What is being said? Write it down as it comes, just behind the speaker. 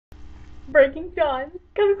Breaking Dawn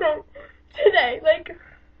comes out today. Like,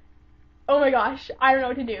 oh my gosh, I don't know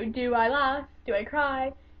what to do. Do I laugh? Do I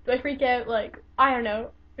cry? Do I freak out? Like, I don't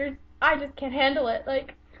know. I just can't handle it.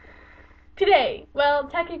 Like, today. Well,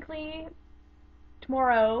 technically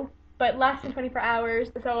tomorrow, but less than 24 hours,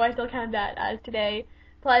 so I still count that as today.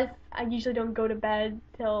 Plus, I usually don't go to bed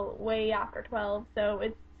till way after 12, so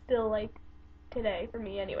it's still like today for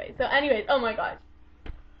me anyway. So anyways, oh my gosh.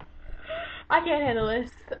 I can't handle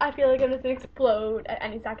this. I feel like I'm just gonna explode at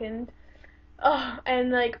any second. Oh,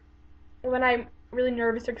 and like when I'm really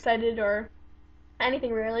nervous or excited or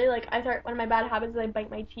anything really, like one of my bad habits is I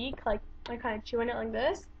bite my cheek, like I kind of chew on it like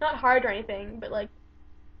this. Not hard or anything, but like,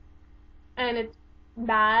 and it's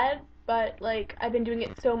bad, but like I've been doing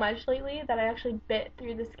it so much lately that I actually bit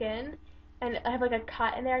through the skin, and I have like a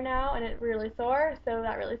cut in there now, and it's really sore, so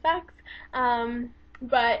that really sucks.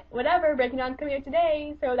 But whatever, Breaking Dawn's coming out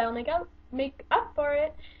today, so that'll make up for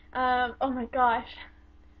it. Oh my gosh.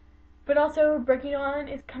 But also, Breaking Dawn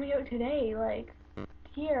is coming out today, like,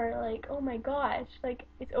 here, like, oh my gosh, like,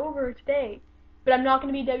 it's over today. But I'm not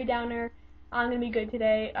going to be Debbie Downer. I'm going to be good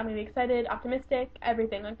today. I'm going to be excited, optimistic,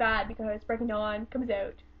 everything like that, because Breaking Dawn comes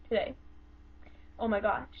out today. Oh my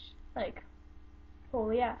gosh, like,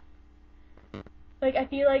 holy yeah. Like, I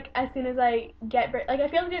feel like as soon as I I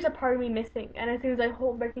feel like there's a part of me missing, and as soon as I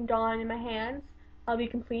hold Breaking Dawn in my hands, I'll be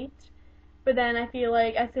complete. But then I feel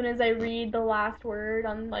like as soon as I read the last word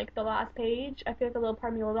on, like, the last page, I feel like a little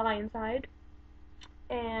part of me will die inside.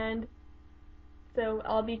 And so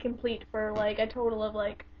I'll be complete for, like, a total of,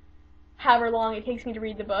 like, however long it takes me to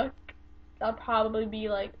read the book. That'll probably be,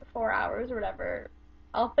 like, 4 hours or whatever.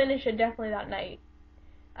 I'll finish it definitely that night.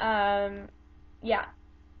 Yeah.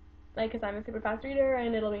 Like, because I'm a super fast reader,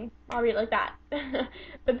 and I'll read it like that.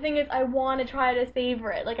 But the thing is, I want to try to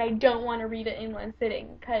savor it. Like, I don't want to read it in one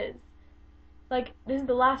sitting, because, like, this is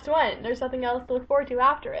the last one. There's nothing else to look forward to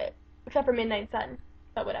after it, except for Midnight Sun,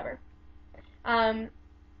 but whatever.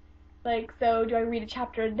 Like, so do I read a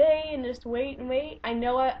chapter a day and just wait and wait? I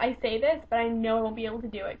know I say this, but I know I won't be able to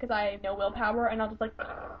do it, because I have no willpower, and I'll just, like,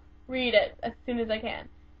 read it as soon as I can.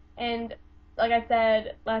 And, like I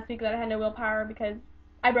said last week, that I had no willpower because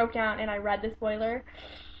I broke down and I read the spoiler.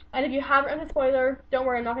 And if you haven't read the spoiler, don't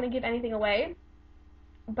worry, I'm not going to give anything away.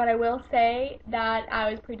 But I will say that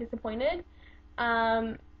I was pretty disappointed.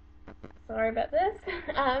 Sorry about this.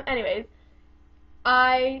 Anyways,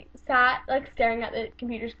 I sat, like, staring at the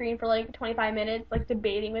computer screen for, like, 25 minutes, like,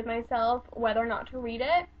 debating with myself whether or not to read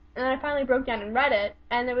it. And then I finally broke down and read it,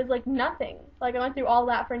 and it was, like, nothing. Like, I went through all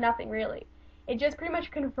that for nothing, really. It just pretty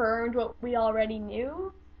much confirmed what we already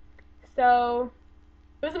knew. So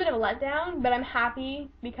it was a bit of a letdown, but I'm happy,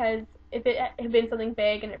 because if it had been something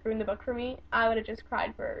big and it ruined the book for me, I would have just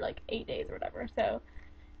cried for like 8 days or whatever, so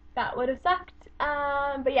that would have sucked.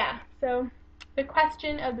 But yeah, so the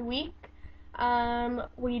question of the week, what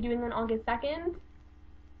are you doing on August 2nd?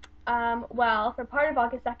 Well, for part of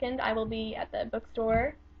August 2nd, I will be at the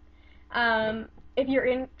bookstore. If you're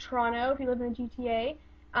in Toronto, if you live in the GTA,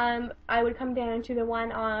 I would come down to the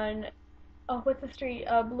one on, what's the street?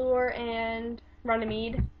 Bloor and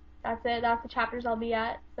Runnymede. That's it. That's the chapters I'll be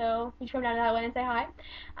at. So you should come down to that one and say hi.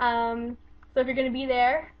 So if you're going to be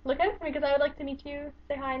there, look out for me, because I would like to meet you,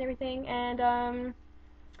 say hi and everything. And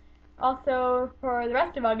also, for the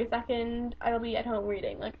rest of August 2nd, I will be at home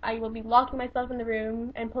reading. Like, I will be locking myself in the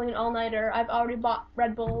room and pulling an all-nighter. I've already bought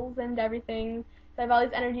Red Bulls and everything. So I have all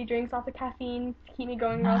these energy drinks, lots of caffeine to keep me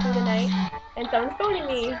going all through the night. And someone's phoning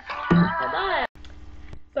me. Hold on.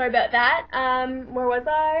 Sorry about that. Where was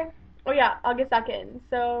I? Oh yeah, August 2nd.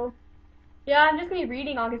 So, yeah, I'm just going to be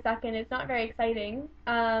reading August 2nd. It's not very exciting.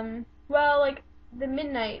 Well, like, the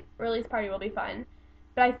midnight release party will be fun.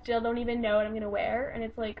 But I still don't even know what I'm going to wear. And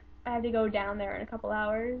it's like, I have to go down there in a couple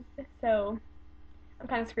hours. So, I'm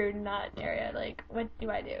kind of screwed in that area. Like, what do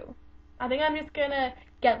I do? I think I'm just going to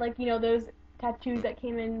get, like, you know, those tattoos that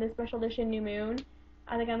came in the special edition New Moon.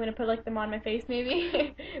 I think I'm going to put, like, them on my face,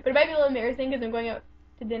 maybe. But it might be a little embarrassing, because I'm going out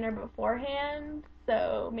to dinner beforehand,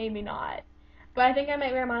 so maybe not. But I think I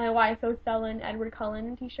might wear my Why So Sullen Edward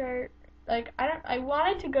Cullen t-shirt. Like, I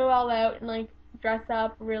wanted to go all out and, like, dress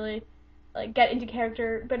up, really, like, get into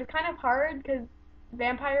character, but it's kind of hard, because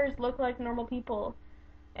vampires look like normal people,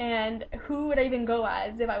 and who would I even go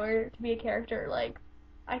as if I were to be a character? Like,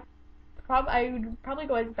 I would probably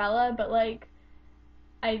go as Bella, but, like,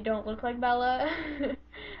 I don't look like Bella.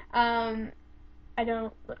 I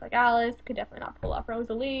don't look like Alice, could definitely not pull off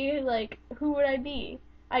Rosalie. Like, who would I be?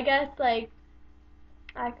 I guess, like,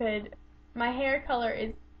 my hair color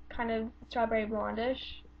is kind of strawberry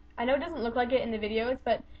blondish. I know it doesn't look like it in the videos,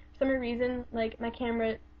 but for some reason, like, my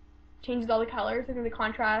camera changes all the colors. I think the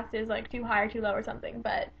contrast is like too high or too low or something.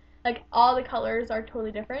 But like all the colors are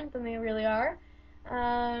totally different than they really are.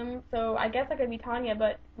 So I guess I could be Tanya,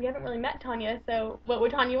 but we haven't really met Tanya. So what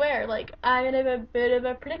would Tanya wear? Like I'm in a bit of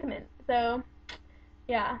a predicament. So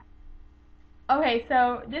yeah. Okay,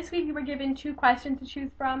 so this week we were given 2 questions to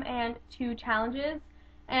choose from and 2 challenges.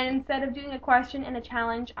 And instead of doing a question and a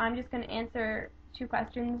challenge, I'm just going to answer 2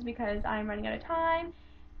 questions because I'm running out of time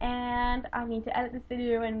and I need to edit this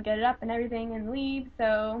video and get it up and everything and leave.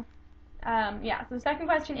 So, yeah. So the second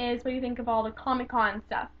question is, what do you think of all the Comic-Con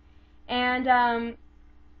stuff? And,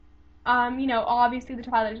 you know, obviously the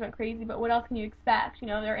Twilighters went crazy, but what else can you expect? You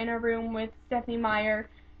know, they're in a room with Stephanie Meyer,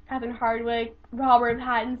 Catherine Hardwicke, Robert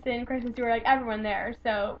Pattinson, Kristen Stewart, like everyone there.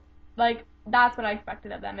 So, like, that's what I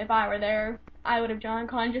expected of them. If I were there, I would have joined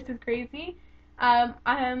con just as crazy.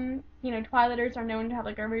 You know, Twilighters are known to have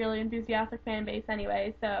like a really enthusiastic fan base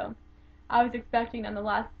anyway, so I was expecting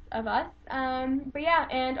nonetheless of us. But yeah,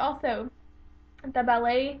 and also the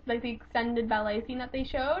ballet, like the extended ballet scene that they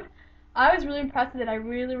showed, I was really impressed with it. I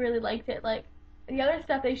really, really liked it. Like the other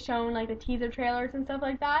stuff they shown, like the teaser trailers and stuff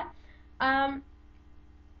like that,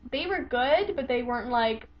 they were good, but they weren't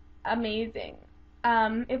like amazing.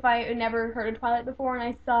 If I had never heard of Twilight before and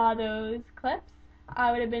I saw those clips,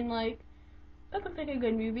 I would have been like, that looks like a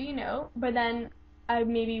good movie, you know. But then I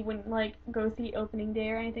maybe wouldn't like go see opening day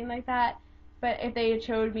or anything like that. But if they had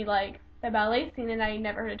showed me like the ballet scene and I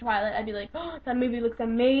never heard of Twilight, I'd be like, oh, that movie looks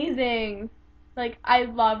amazing. Like I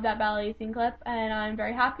love that ballet scene clip and I'm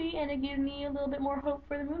very happy and it gives me a little bit more hope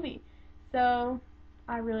for the movie. So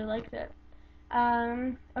I really liked it.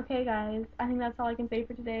 Okay guys, I think that's all I can say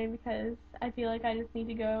for today because I feel like I just need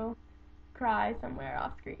to go cry somewhere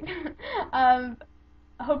off screen.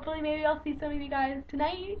 Hopefully maybe I'll see some of you guys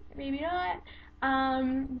tonight, maybe not.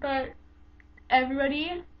 But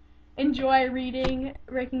everybody enjoy reading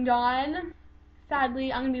Breaking Dawn.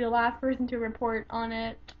 Sadly, I'm gonna be the last person to report on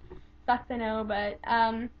it. Sucks, I know, but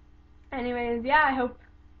anyways, yeah, I hope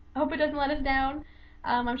it doesn't let us down.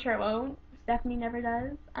 I'm sure it won't. Stephanie never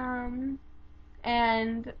does.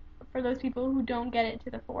 And for those people who don't get it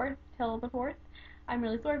to the 4th, till the 4th, I'm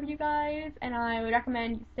really sorry for you guys, and I would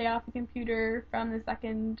recommend you stay off the computer from the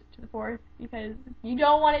 2nd to the 4th, because you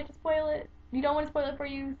don't want it to spoil it. You don't want to spoil it for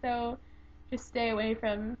you, so just stay away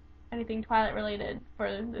from anything Twilight related for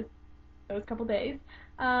those couple days.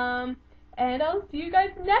 And I'll see you guys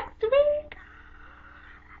next week!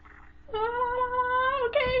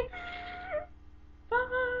 Okay!